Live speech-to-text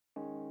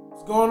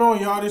What's going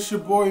on, y'all? This your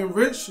boy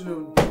Enriched,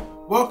 and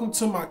welcome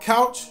to my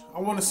couch. I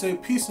want to say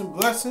peace and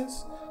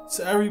blessings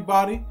to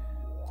everybody.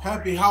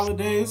 Happy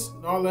holidays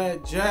and all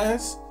that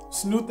jazz.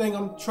 It's a new thing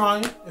I'm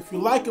trying. If you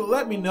like it,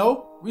 let me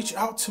know. Reach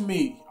out to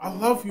me. I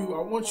love you.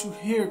 I want you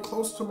here,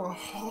 close to my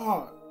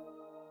heart.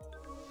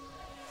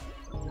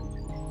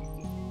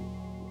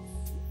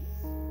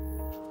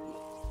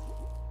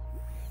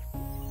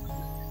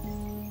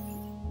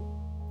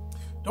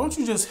 Don't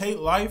you just hate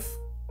life?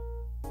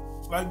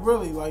 Like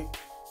really, like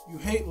you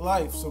hate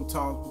life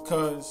sometimes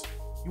because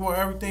you want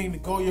everything to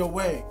go your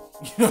way.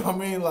 You know what I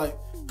mean? Like,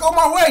 go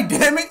my way,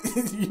 damn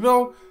it. You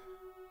know?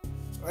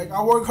 Like,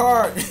 I work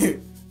hard.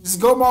 Just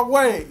go my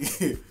way.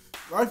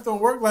 Life don't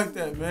work like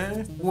that,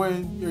 man.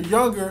 When you're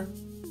younger,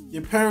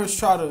 your parents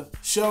try to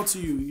shelter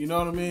you, you know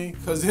what I mean?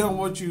 Because they don't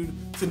want you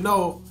to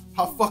know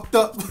how fucked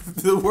up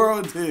the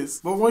world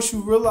is. But once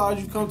you realize,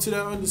 you come to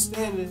that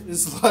understanding,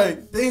 it's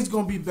like, things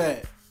gonna be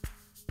bad.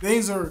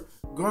 Things are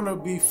gonna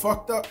be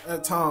fucked up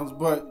at times,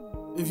 but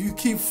if you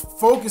keep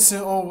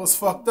focusing on what's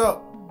fucked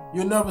up,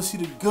 you'll never see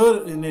the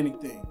good in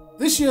anything.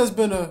 This year has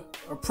been a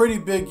pretty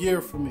big year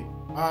for me.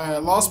 I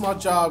had lost my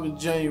job in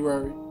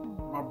January.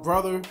 My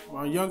brother,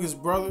 my youngest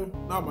brother,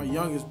 not my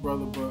youngest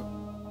brother, but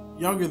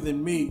younger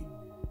than me,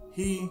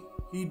 he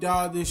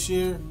died this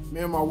year.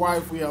 Me and my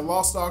wife, we had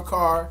lost our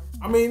car.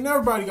 I mean,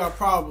 everybody got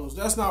problems.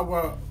 That's not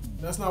what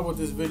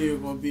this video is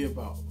gonna be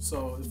about.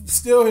 So if you're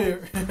still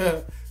here,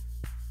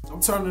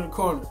 I'm turning the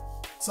corner.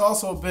 It's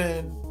also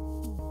been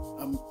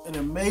an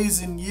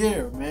amazing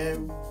year,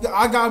 man.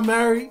 I got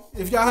married.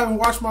 If y'all haven't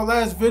watched my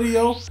last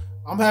video,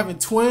 I'm having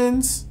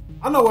twins.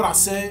 I know what I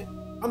said.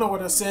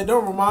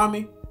 Don't remind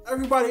me.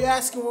 Everybody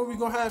asking when we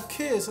gonna have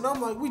kids, and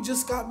I'm like, we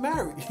just got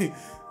married.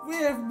 We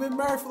haven't been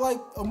married for like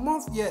a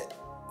month yet,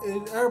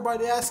 and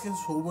everybody asking,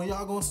 so when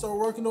y'all gonna start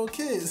working on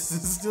kids?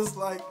 It's just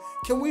like,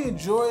 can we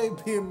enjoy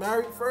being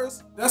married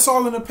first? That's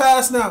all in the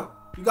past now.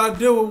 You gotta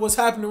deal with what's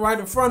happening right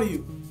in front of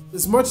you.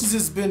 As much as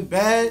it's been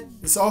bad,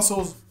 it's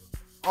also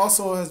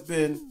has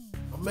been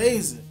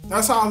amazing.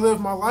 That's how I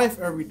live my life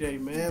every day,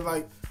 man.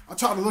 Like, I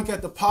try to look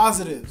at the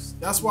positives.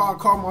 That's why I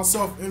call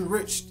myself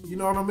Enriched, you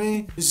know what I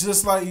mean? It's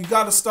just like, you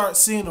gotta start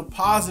seeing the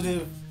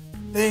positive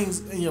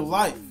things in your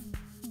life.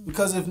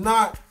 Because if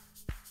not,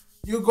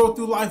 you'll go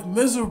through life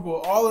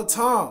miserable all the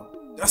time.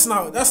 That's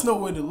no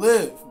way to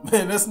live,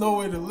 man. That's no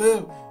way to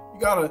live. You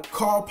gotta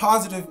call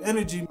positive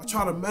energy. I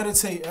try to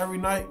meditate every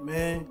night,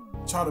 man.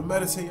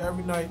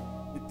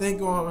 And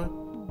think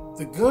on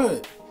the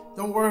good.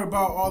 Don't worry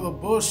about all the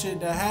bullshit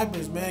that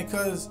happens, man,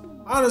 because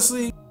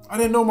honestly, I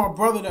didn't know my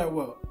brother that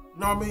well. You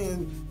know what I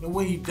mean? And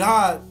when he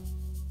died,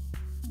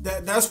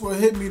 that's what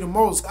hit me the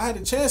most. I had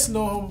a chance to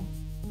know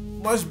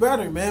him much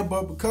better, man,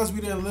 but because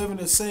we didn't live in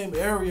the same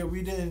area,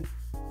 we didn't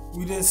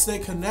stay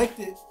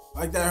connected.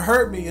 Like, that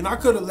hurt me, and I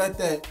could have let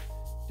that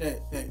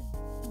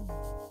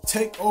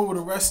take over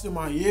the rest of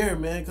my year,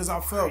 man, because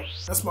I felt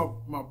that's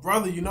my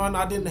brother, you know, and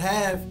I didn't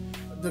have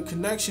the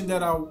connection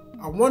that I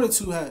wanted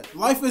to have.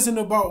 Life isn't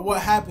about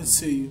what happens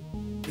to you.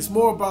 It's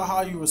more about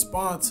how you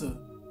respond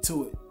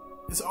to it.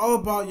 It's all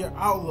about your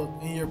outlook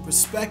and your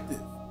perspective.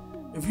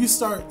 If you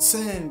start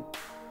saying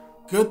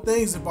good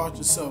things about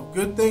yourself,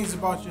 good things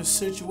about your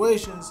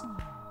situations,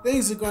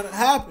 things are gonna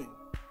happen.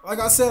 Like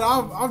I said,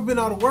 I've been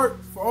out of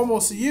work for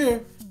almost a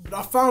year, but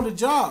I found a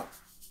job.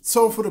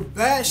 So for the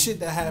bad shit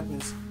that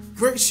happens,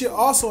 great shit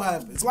also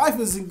happens. Life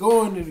isn't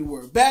going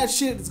anywhere. Bad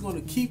shit is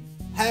gonna keep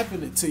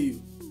happening to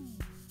you.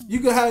 You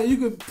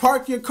could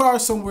park your car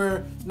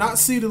somewhere, not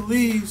see the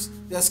leaves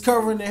that's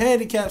covering the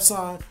handicap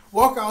sign,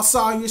 walk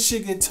outside, your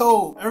shit get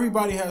towed.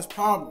 Everybody has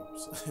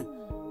problems.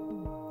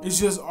 It's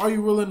just, are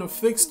you willing to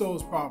fix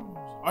those problems?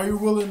 Are you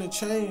willing to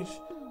change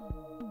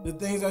the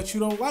things that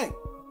you don't like?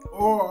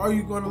 Or are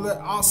you going to let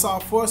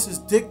outside forces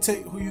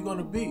dictate who you're going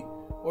to be?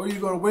 Or are you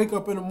going to wake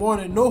up in the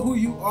morning, know who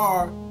you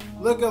are,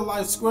 look at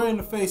life square in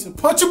the face, and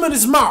punch him in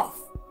his mouth?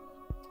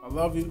 I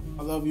love you.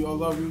 I love you. I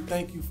love you.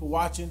 Thank you for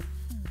watching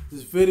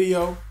this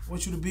video. I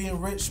want you to be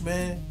enriched,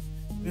 man.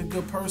 Be a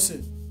good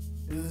person.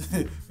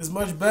 It's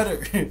much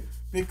better.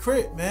 Big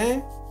crit,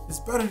 man. It's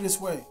better this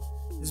way.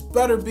 It's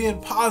better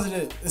being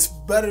positive. It's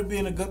better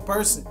being a good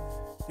person.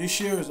 This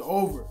year is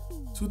over.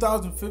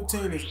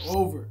 2015 is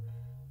over.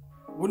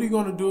 What are you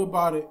going to do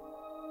about it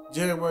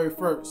January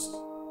 1st?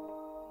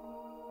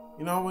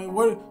 You know what I mean?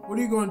 What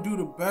are you going to do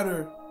to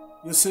better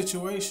your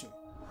situation?